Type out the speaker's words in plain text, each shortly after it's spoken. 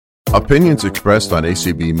Opinions expressed on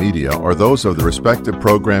ACB Media are those of the respective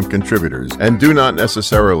program contributors and do not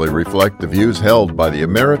necessarily reflect the views held by the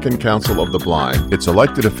American Council of the Blind, its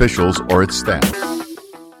elected officials, or its staff.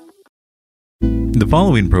 The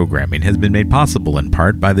following programming has been made possible in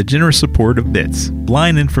part by the generous support of BITS,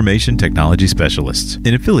 Blind Information Technology Specialists.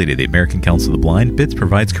 An affiliate of the American Council of the Blind, BITS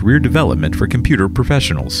provides career development for computer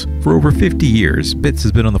professionals. For over 50 years, BITS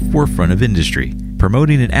has been on the forefront of industry,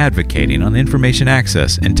 promoting and advocating on information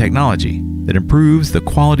access and technology that improves the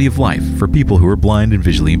quality of life for people who are blind and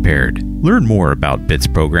visually impaired. Learn more about BITS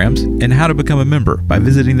programs and how to become a member by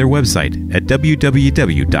visiting their website at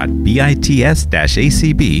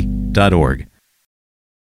www.bits-acb.org.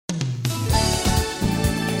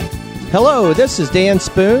 Hello, this is Dan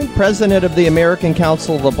Spoon, President of the American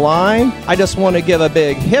Council of the Blind. I just want to give a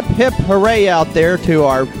big hip, hip hooray out there to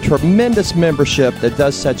our tremendous membership that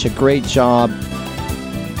does such a great job.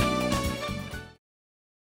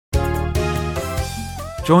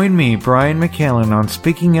 Join me, Brian McCallan, on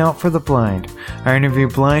Speaking Out for the Blind. I interview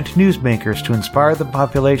blind newsmakers to inspire the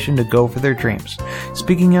population to go for their dreams.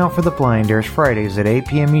 Speaking Out for the Blind airs Fridays at 8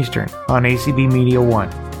 p.m. Eastern on ACB Media 1.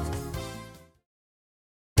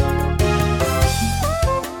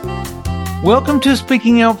 Welcome to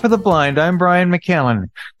Speaking Out for the Blind. I'm Brian McCallan.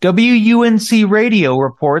 WUNC Radio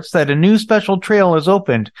reports that a new special trail has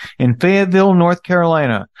opened in Fayetteville, North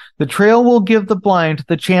Carolina. The trail will give the blind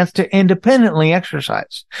the chance to independently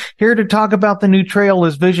exercise. Here to talk about the new trail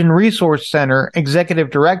is Vision Resource Center Executive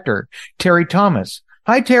Director Terry Thomas.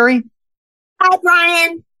 Hi, Terry. Hi,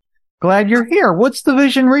 Brian. Glad you're here. What's the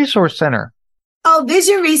Vision Resource Center? Oh,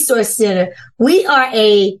 Vision Resource Center. We are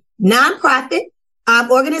a nonprofit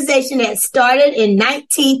organization that started in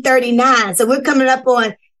 1939. So we're coming up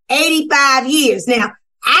on 85 years. Now,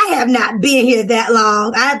 I have not been here that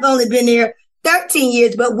long. I've only been here 13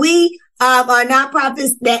 years, but we are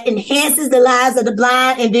nonprofits that enhances the lives of the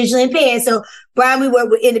blind and visually impaired. So, Brian, we work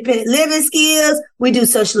with independent living skills. We do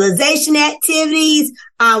socialization activities,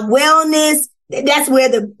 wellness. That's where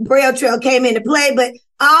the Braille Trail came into play, but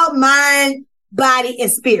all mind, body, and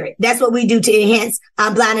spirit. That's what we do to enhance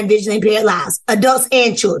our blind and visually impaired lives, adults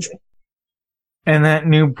and children. And that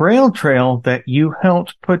new Braille Trail that you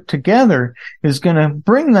helped put together is going to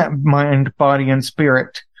bring that mind, body, and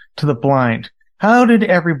spirit to the blind. How did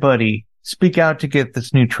everybody speak out to get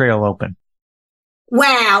this new trail open?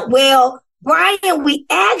 Wow. Well, Brian, we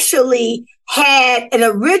actually had an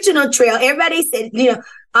original trail. Everybody said,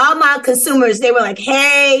 all my consumers, they were like,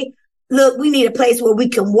 hey, look, we need a place where we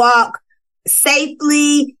can walk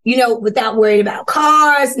safely, without worrying about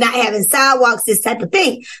cars, not having sidewalks, this type of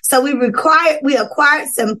thing. So we acquired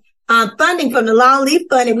some funding from the Long Leaf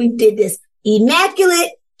Fund, and we did this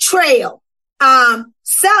immaculate trail.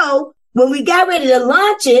 So when we got ready to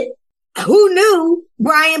launch it, who knew,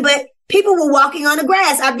 Brian, but people were walking on the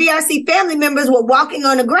grass. Our VRC family members were walking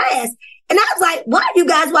on the grass. And I was like, why are you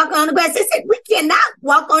guys walking on the grass? They said, we cannot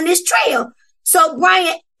walk on this trail. So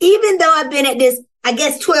Brian, even though I've been at this,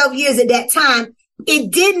 12 years at that time,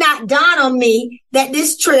 it did not dawn on me that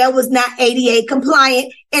this trail was not ADA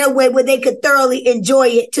compliant in a way where they could thoroughly enjoy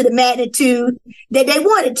it to the magnitude that they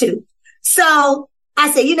wanted to. So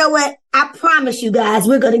I said, you know what? I promise you guys,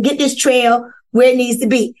 we're going to get this trail where it needs to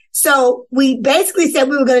be. So we basically said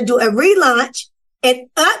we were going to do a relaunch and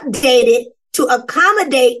update it to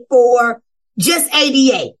accommodate for just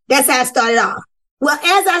ADA. That's how I started off. Well,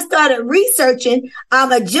 as I started researching,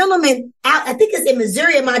 a gentleman out, I think it's in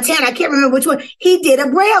Missouri or Montana, I can't remember which one, he did a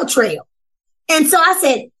Braille trail. And so I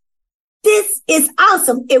said, this is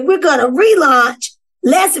awesome. If we're going to relaunch,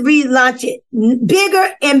 let's relaunch it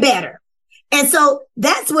bigger and better. And so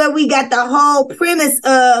that's where we got the whole premise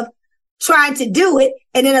of trying to do it.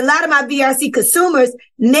 And then a lot of my VRC consumers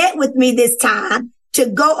met with me this time to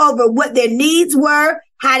go over what their needs were,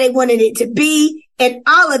 how they wanted it to be, and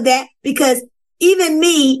all of that, because even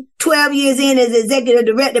me, 12 years in as executive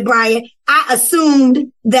director, Brian, I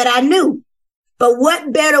assumed that I knew. But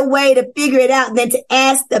what better way to figure it out than to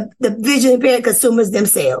ask the visually impaired consumers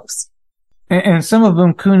themselves? And some of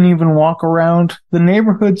them couldn't even walk around the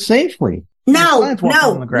neighborhood safely. No.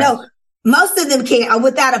 Most of them can't, or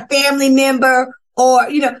without a family member or,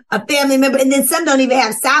 a family member. And then some don't even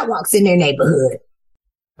have sidewalks in their neighborhood.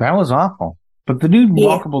 That was awful. But the new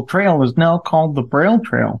walkable trail is now called the Braille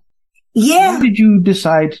Trail. Yeah. Why did you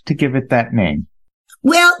decide to give it that name?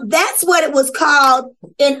 Well, that's what it was called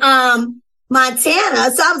in Montana.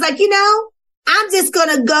 So I was like, I'm just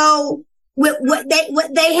gonna go with what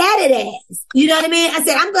they had it as. You know what I mean? I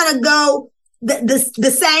said I'm gonna go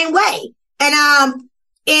the same way,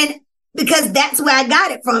 and because that's where I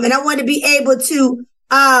got it from, and I wanted to be able to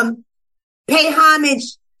pay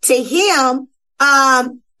homage to him,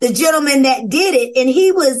 the gentleman that did it, and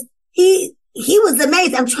he was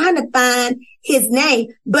amazing. I'm trying to find his name,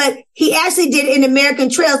 but he actually did it in American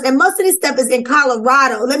Trails, and most of this stuff is in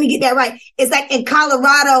Colorado. Let me get that right. It's like in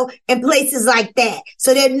Colorado and places like that.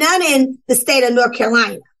 So there's none in the state of North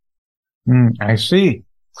Carolina. I see.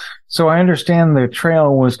 So I understand the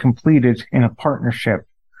trail was completed in a partnership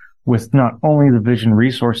with not only the Vision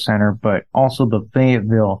Resource Center, but also the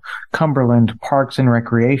Fayetteville Cumberland Parks and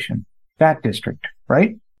Recreation, that district,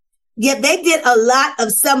 right? Yeah, they did a lot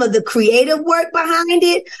of some of the creative work behind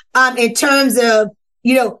it, in terms of,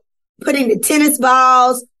 putting the tennis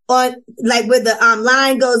balls on, like where the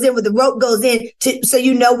line goes in, where the rope goes in, so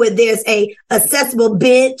where there's a accessible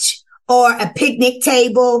bench or a picnic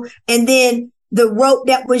table, and then the rope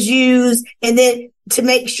that was used, and then to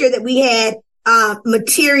make sure that we had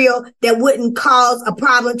material that wouldn't cause a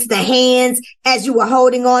problem to the hands as you were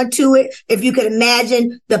holding on to it. If you could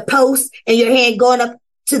imagine the post and your hand going up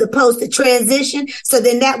to the post to transition. So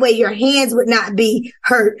then that way your hands would not be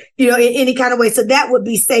hurt, in any kind of way. So that would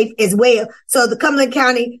be safe as well. So the Cumberland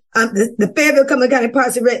County, the Fayetteville Cumberland County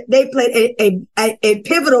Parks and Rec, they played a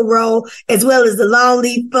pivotal role, as well as the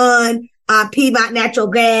Longleaf Fund, Piedmont Natural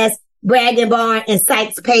Gas, Bragg Barn, and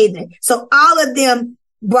Sykes Paving. So all of them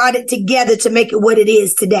brought it together to make it what it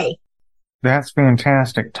is today. That's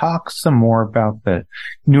fantastic. Talk some more about the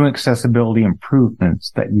new accessibility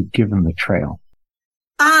improvements that you've given the trail.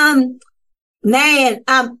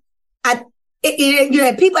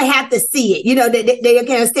 People have to see it, they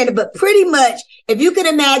can understand it, but pretty much if you can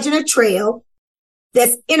imagine a trail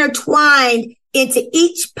that's intertwined into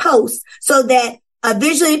each post so that a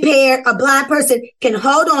visually impaired, a blind person can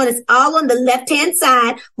hold on. It's all on the left-hand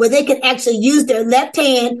side where they can actually use their left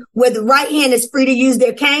hand, where the right hand is free to use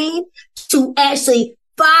their cane to actually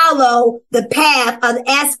follow the path of the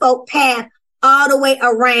asphalt path all the way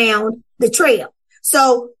around the trail.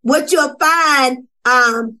 So what you'll find,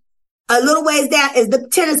 a little ways down is the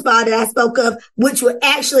tennis ball that I spoke of, which would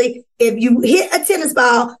actually, if you hit a tennis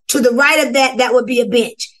ball to the right of that, that would be a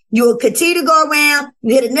bench. You will continue to go around,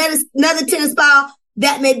 you hit another tennis ball,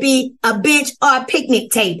 that may be a bench or a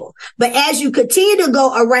picnic table. But as you continue to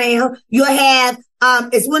go around, you'll have,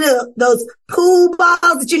 it's one of those pool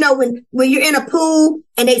balls that, when you're in a pool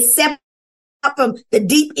and they separate from the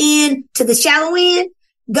deep end to the shallow end.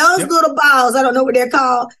 Those little balls, I don't know what they're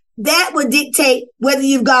called, that would dictate whether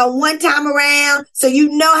you've gone one time around, so you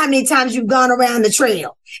know how many times you've gone around the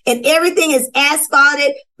trail. And everything is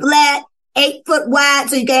asphalted, flat, 8 foot wide,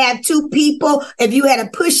 so you can have 2 people. If you had a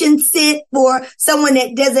push and sit for someone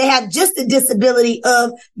that doesn't have just the disability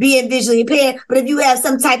of being visually impaired, but if you have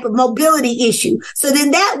some type of mobility issue. So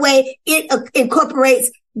then that way it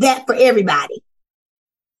incorporates that for everybody.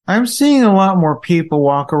 I'm seeing a lot more people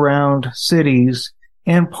walk around cities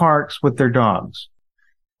and parks with their dogs.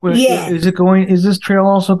 Yeah. Is this trail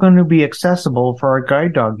also going to be accessible for our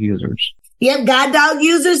guide dog users? Yep, guide dog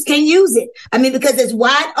users can use it. I mean, because it's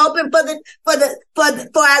wide open for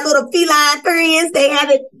our little feline friends. They have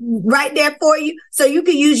it right there for you. So you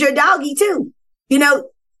can use your doggy too.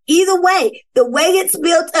 Either way, the way it's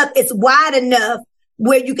built up, it's wide enough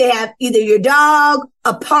where you can have either your dog,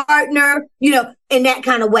 a partner, in that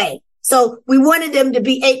kind of way. So we wanted them to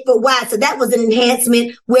be 8 foot wide. So that was an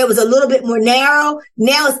enhancement where it was a little bit more narrow.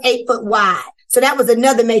 Now it's 8 foot wide. So that was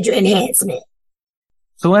another major enhancement.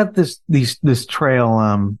 So at this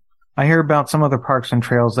trail, I hear about some other parks and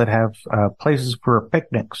trails that have places for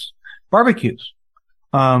picnics, barbecues.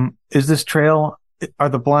 Is this trail, are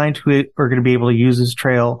the blind who are going to be able to use this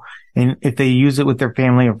trail, and if they use it with their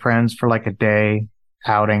family or friends for like a day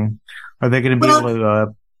outing, are they going to be able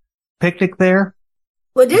to picnic there?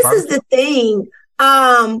 Well, this is the thing.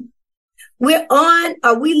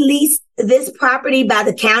 We leased this property by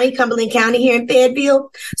the county, Cumberland County here in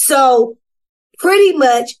Fayetteville. So pretty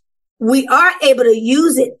much we are able to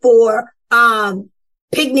use it for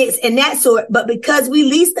picnics and that sort. But because we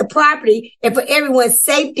lease the property and for everyone's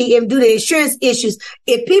safety and due to insurance issues,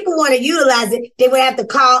 if people want to utilize it, they would have to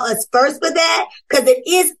call us first for that, because it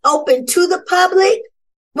is open to the public,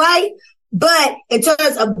 right? But in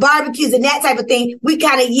terms of barbecues and that type of thing, we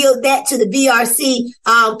kind of yield that to the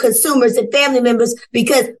VRC consumers and family members,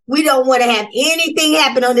 because we don't want to have anything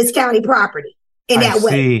happen on this county property in that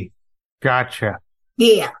way. I see. Gotcha.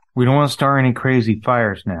 Yeah. We don't want to start any crazy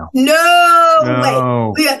fires now.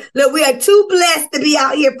 No way. We are too blessed to be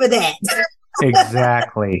out here for that.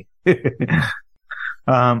 Exactly.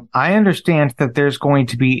 I understand that there's going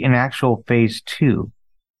to be an actual phase 2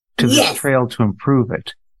 to this trail to improve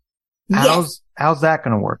it. How's that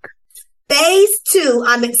going to work? Phase 2,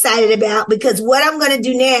 I'm excited about, because what I'm going to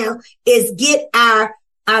do now is get our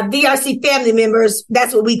our VRC family members,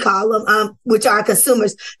 that's what we call them, which are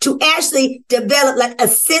consumers, to actually develop like a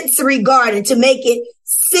sensory garden to make it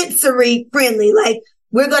sensory friendly. Like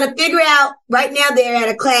we're going to figure out right now they're at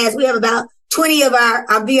a class. We have about 20 of our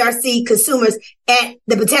VRC consumers at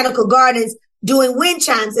the Botanical Gardens doing wind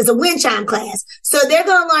chimes. It's a wind chime class. So they're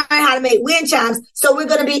going to learn how to make wind chimes. So we're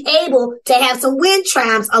going to be able to have some wind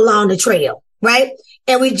chimes along the trail, right?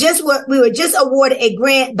 And we were just awarded a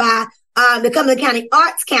grant by the Cumberland County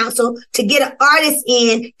Arts Council to get an artist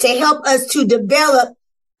in to help us to develop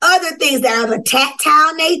other things that are of a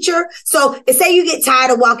tactile nature. So say you get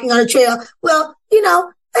tired of walking on a trail. Well,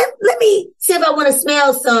 let me see if I want to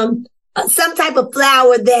smell some type of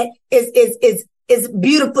flower that is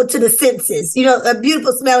beautiful to the senses. A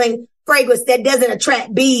beautiful smelling fragrance that doesn't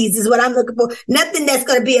attract bees is what I'm looking for. Nothing that's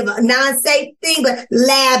going to be of a non-safe thing, but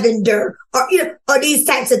lavender or these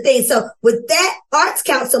types of things. So with that Arts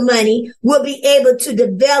Council money, we'll be able to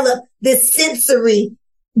develop this sensory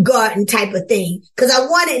garden type of thing. Cause I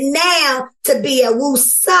want it now to be a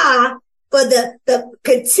woo-sa for the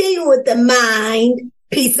continue with the mind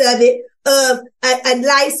piece of it, of a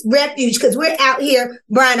nice refuge, because we're out here,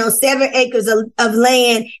 Brian, on 7 acres of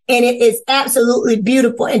land, and it is absolutely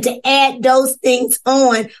beautiful. And to add those things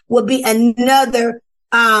on will be another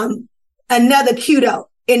kudo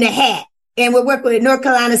in the hat. And we're working with North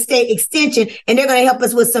Carolina State Extension, and they're going to help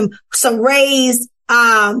us with some raised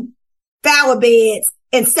flower beds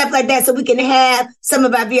and stuff like that, so we can have some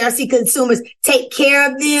of our VRC consumers take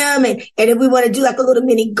care of them. And if we want to do like a little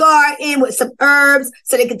mini garden with some herbs,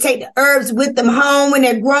 so they can take the herbs with them home when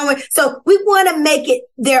they're growing. So we want to make it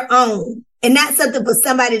their own and not something for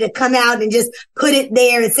somebody to come out and just put it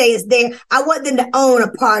there and say it's there. I want them to own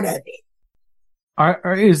a part of it.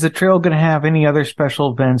 Is the trail going to have any other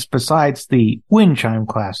special events besides the wind chime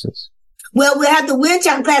classes? Well, we'll have the wind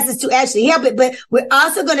chime classes to actually help it, but we're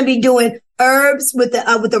also going to be doing herbs with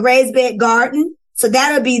the raised bed garden. So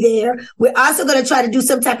that'll be there. We're also going to try to do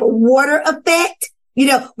some type of water effect,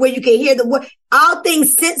 where you can hear the water, all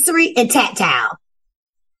things sensory and tactile.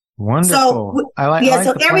 Wonderful. So, I like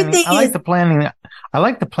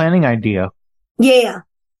the planning idea. Yeah.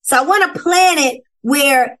 So I want to plan it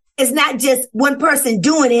where it's not just one person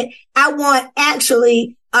doing it. I want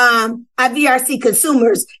actually our VRC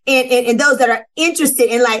consumers and those that are interested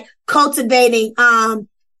in like cultivating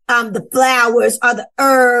the flowers or the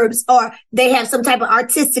herbs, or they have some type of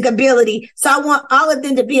artistic ability. So I want all of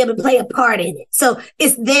them to be able to play a part in it. So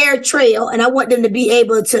it's their trail, and I want them to be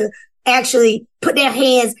able to actually put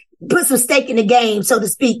some stake in the game, so to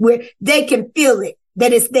speak, where they can feel it,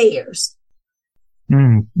 that it's theirs.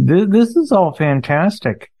 This is all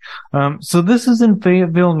fantastic. So this is in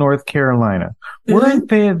Fayetteville, North Carolina. Mm-hmm. Where in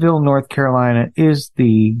Fayetteville, North Carolina is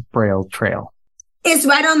the Braille Trail? It's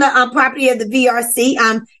right on the property of the VRC.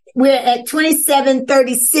 We're at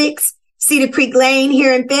 2736 Cedar Creek Lane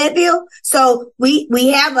here in Fayetteville. So we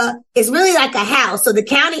have it's really like a house. So the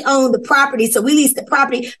county owned the property. So we leased the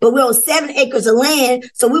property, but we're on 7 acres of land.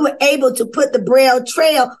 So we were able to put the Braille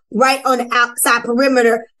Trail right on the outside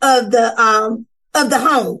perimeter of the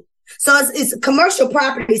home. So it's a commercial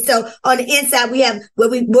property. So on the inside, we have where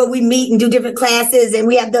we meet and do different classes. And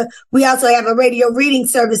we also have a radio reading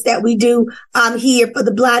service that we do, here for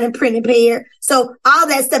the blind and print impaired. So all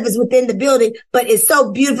that stuff is within the building, but it's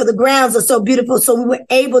so beautiful. The grounds are so beautiful. So we were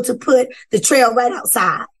able to put the trail right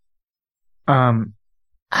outside.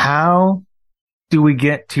 How do we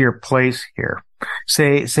get to your place here?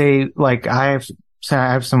 Say like I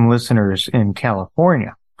have some listeners in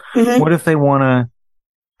California. Mm-hmm. What if they want to,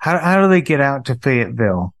 how do they get out to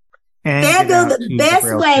Fayetteville? Fayetteville, the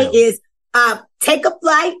best way is take a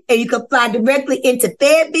flight, and you can fly directly into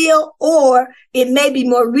Fayetteville, or it may be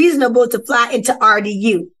more reasonable to fly into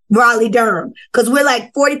RDU, Raleigh-Durham, because we're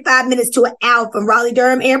like 45 minutes to an hour from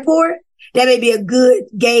Raleigh-Durham Airport. That may be a good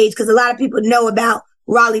gauge, because a lot of people know about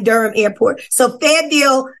Raleigh-Durham Airport. So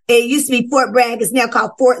Fayetteville, it used to be Fort Bragg. It's now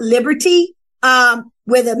called Fort Liberty.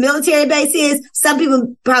 Where the military base is. Some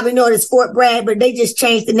people probably know it as Fort Bragg, but they just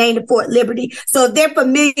changed the name to Fort Liberty. So if they're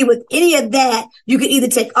familiar with any of that, you can either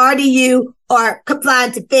take RDU or fly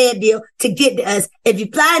into Fayetteville to get to us. If you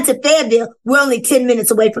fly into Fayetteville, we're only 10 minutes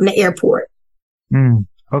away from the airport.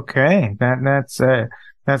 Okay.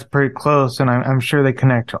 That's pretty close. And I'm sure they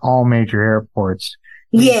connect to all major airports.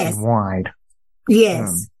 Yes. Nationwide.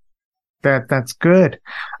 Yes. That's good.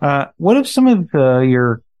 What if some of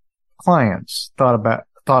your clients thought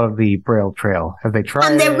of the Braille Trail? Have they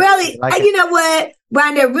tried? They're really, you know what,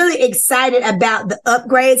 Brian, they're really excited about the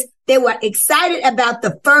upgrades. They were excited about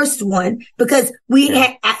the first one because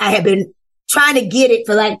I have been trying to get it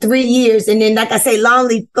for like 3 years. And then, like I say, Long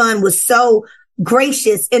Leaf Fund was so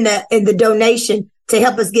gracious in the donation to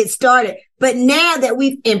help us get started. But now that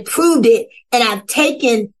we've improved it and I've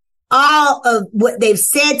taken all of what they've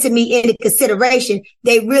said to me into consideration,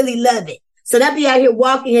 they really love it. So they'll be out here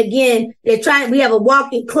walking again. We have a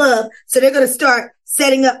walking club. So they're going to start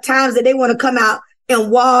setting up times that they want to come out and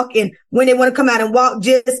walk, and when they want to come out and walk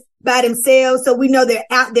just by themselves. So we know they're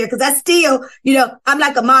out there, because I still, I'm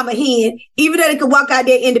like a mama hen. Even though they can walk out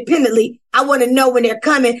there independently, I want to know when they're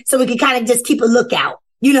coming so we can kind of just keep a lookout.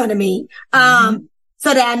 You know what I mean?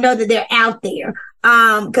 So that I know that they're out there.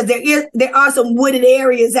 Cause there are some wooded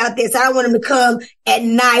areas out there. So I don't want them to come at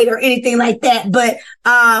night or anything like that. But,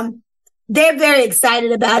 they're very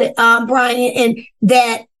excited about it, Brian, and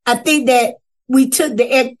that I think that we took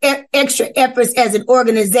the extra efforts as an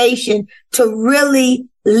organization to really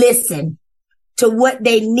listen to what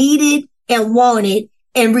they needed and wanted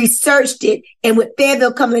and researched it. And with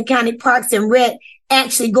Fayetteville, Cumberland County Parks and Rec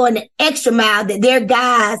actually going the extra mile, that their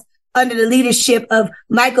guys under the leadership of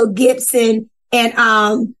Michael Gibson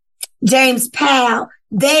and James Powell,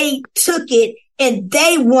 they took it and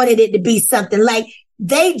they wanted it to be something like,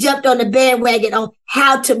 they jumped on the bandwagon on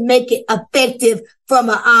how to make it effective from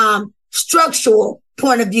a structural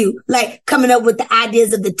point of view, like coming up with the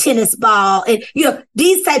ideas of the tennis ball and,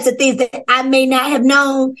 these types of things that I may not have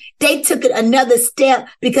known. They took it another step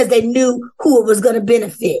because they knew who it was going to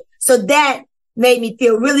benefit. So that made me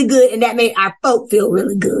feel really good, and that made our folk feel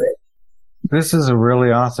really good. This is a really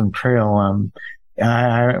awesome trail.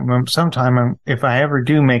 Sometime if I ever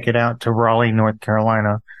do make it out to Raleigh, North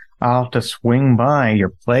Carolina, I'll have to swing by your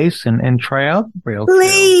place and try out the Braille trail.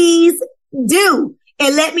 Please do.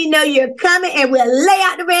 And let me know you're coming, and we'll lay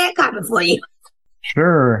out the red carpet for you.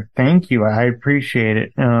 Sure. Thank you. I appreciate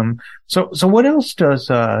it. So what else does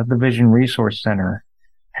the Vision Resource Center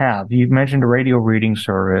have? You mentioned a radio reading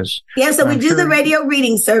service. Yeah, so we do the radio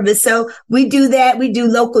reading service. So we do that. We do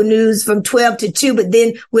local news from 12 to 2, but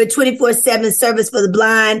then we're 24/7 service for the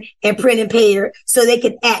blind and print impaired. So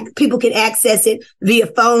people can access it via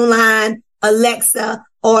phone line, Alexa,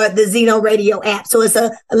 or the Zeno radio app. So it's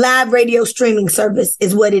a live radio streaming service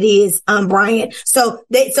is what it is, Brian. So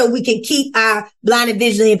we can keep our blind and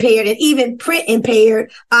visually impaired and even print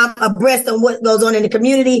impaired, abreast on what goes on in the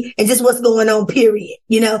community and just what's going on, period.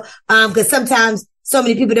 Cause sometimes so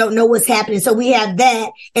many people don't know what's happening. So we have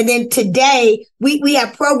that. And then today we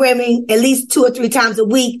have programming at least 2 or 3 times a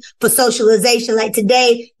week for socialization. Like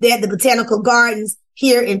today, they're at the Botanical Gardens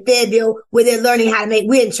here in Fayetteville, where they're learning how to make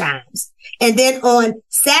wind chimes. And then on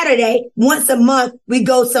Saturday, once a month, we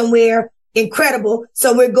go somewhere incredible.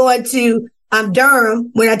 So we're going to Durham,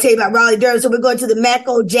 when I tell you about Raleigh, Durham. So we're going to the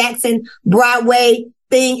Maco Jackson Broadway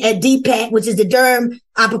thing at DPAC, which is the Durham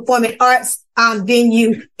Performing Arts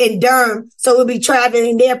venue in Durham. So we'll be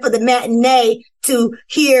traveling there for the matinee to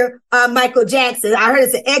hear Michael Jackson. I heard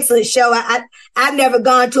it's an excellent show. I've never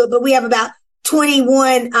gone to it, but we have about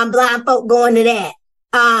 21 blind folk going to that.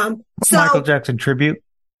 Michael Jackson tribute?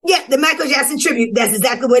 Yeah, the Michael Jackson tribute. That's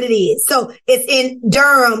exactly what it is. So it's in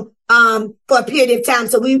Durham for a period of time.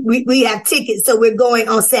 So we have tickets. So we're going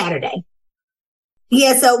on Saturday.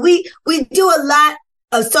 Yeah, so we do a lot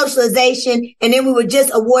of socialization, and then we were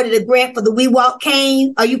just awarded a grant for the We Walk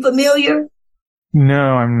cane. Are you familiar? No,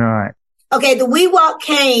 I'm not. Okay, the We Walk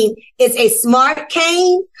cane is a smart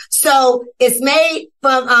cane. So it's made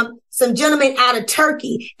from some gentleman out of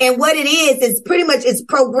Turkey. And what it is pretty much it's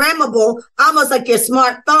programmable, almost like your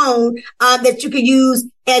smartphone, that you can use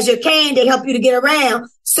as your cane to help you to get around.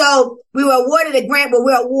 So we were awarded a grant where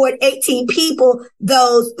we'll award 18 people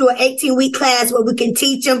those through an 18-week class where we can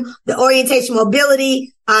teach them the orientation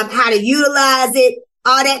mobility, how to utilize it,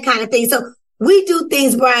 all that kind of thing. So we do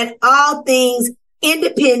things, Brian, all things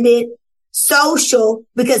independent, social,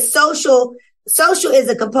 because social is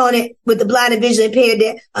a component with the blind and visually impaired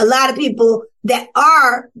that a lot of people that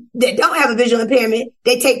don't have a visual impairment,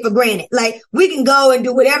 they take for granted. Like we can go and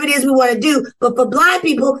do whatever it is we want to do, but for blind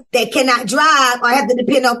people that cannot drive or have to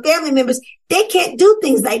depend on family members, they can't do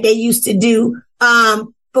things like they used to do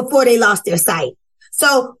before they lost their sight.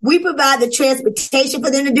 So we provide the transportation for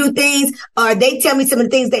them to do things, or they tell me some of the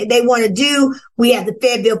things that they want to do. We have the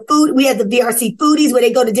Fayetteville food. We have the VRC foodies where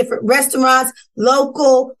they go to different restaurants,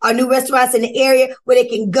 local or new restaurants in the area where they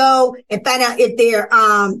can go and find out if they're,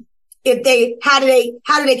 how do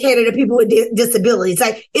they cater to people with disabilities?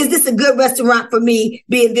 Like, is this a good restaurant for me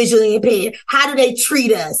being visually impaired? How do they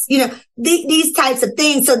treat us? These types of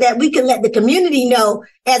things so that we can let the community know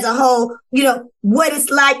as a whole, what it's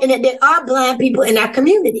like and that there are blind people in our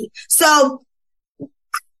community. So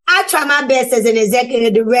I try my best as an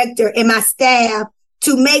executive director and my staff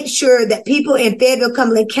to make sure that people in Fayetteville,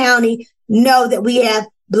 Cumberland County know that we have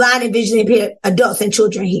blind and visually impaired adults and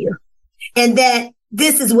children here. And that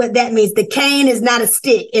this is what that means. The cane is not a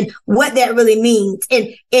stick, and what that really means.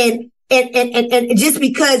 And just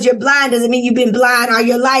because you're blind doesn't mean you've been blind all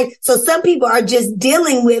your life. So some people are just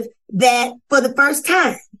dealing with that for the first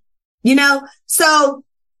time, you know? So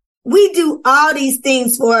we do all these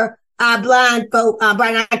things for our blind folk.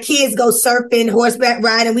 Brian, our kids go surfing, horseback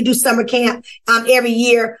riding. We do summer camp every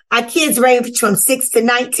year. Our kids range from 6 to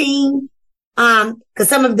 19. Because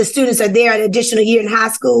some of the students are there an additional year in high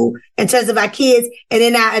school in terms of our kids. And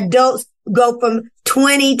then our adults go from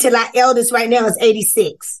 20 to our eldest right now is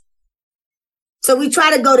 86. So we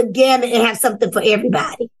try to go to gamut and have something for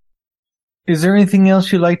everybody. Is there anything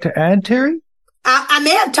else you'd like to add, Terry? I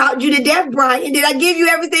may have talked you to death, Brian. Did I give you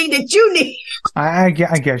everything that you need? I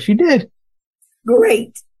guess you did.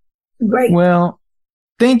 Great. Well,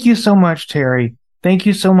 thank you so much, Terry. Thank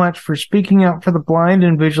you so much for speaking out for the blind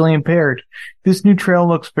and visually impaired. This new trail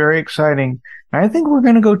looks very exciting. I think we're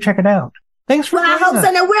going to go check it out. Thanks for I hope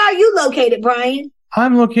so. Now, where are you located, Brian?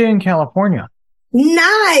 I'm located in California.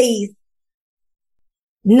 Nice.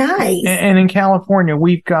 And in California,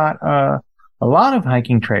 we've got a lot of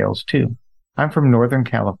hiking trails, too. I'm from Northern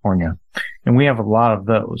California, and we have a lot of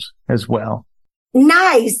those as well.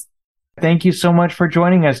 Nice. Thank you so much for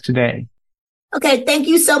joining us today. Okay, thank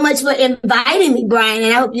you so much for inviting me, Brian,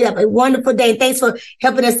 and I hope you have a wonderful day. Thanks for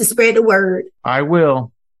helping us to spread the word. I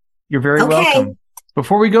will. You're very welcome.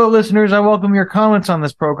 Before we go, listeners, I welcome your comments on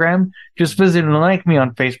this program. Just visit and like me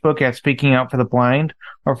on Facebook at Speaking Out for the Blind,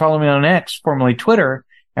 or follow me on X, formerly Twitter,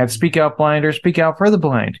 at Speak Out Blind or Speak Out for the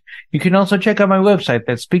Blind. You can also check out my website,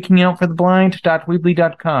 that's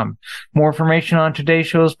speakingoutfortheblind.weebly.com. More information on today's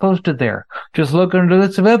show is posted there. Just look under the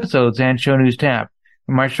list of episodes and show news tab.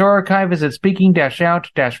 My show archive is at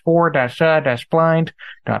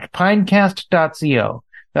speaking-out-for-blind.pinecast.co.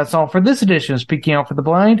 That's all for this edition of Speaking Out for the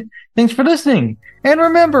Blind. Thanks for listening, and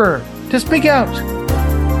remember to speak out.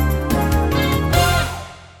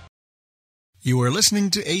 You are listening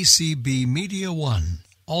to ACB Media One,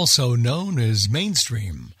 also known as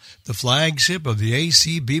Mainstream, the flagship of the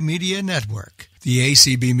ACB Media Network. The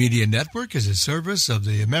ACB Media Network is a service of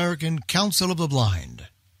the American Council of the Blind.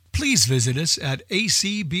 Please visit us at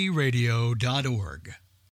acbradio.org.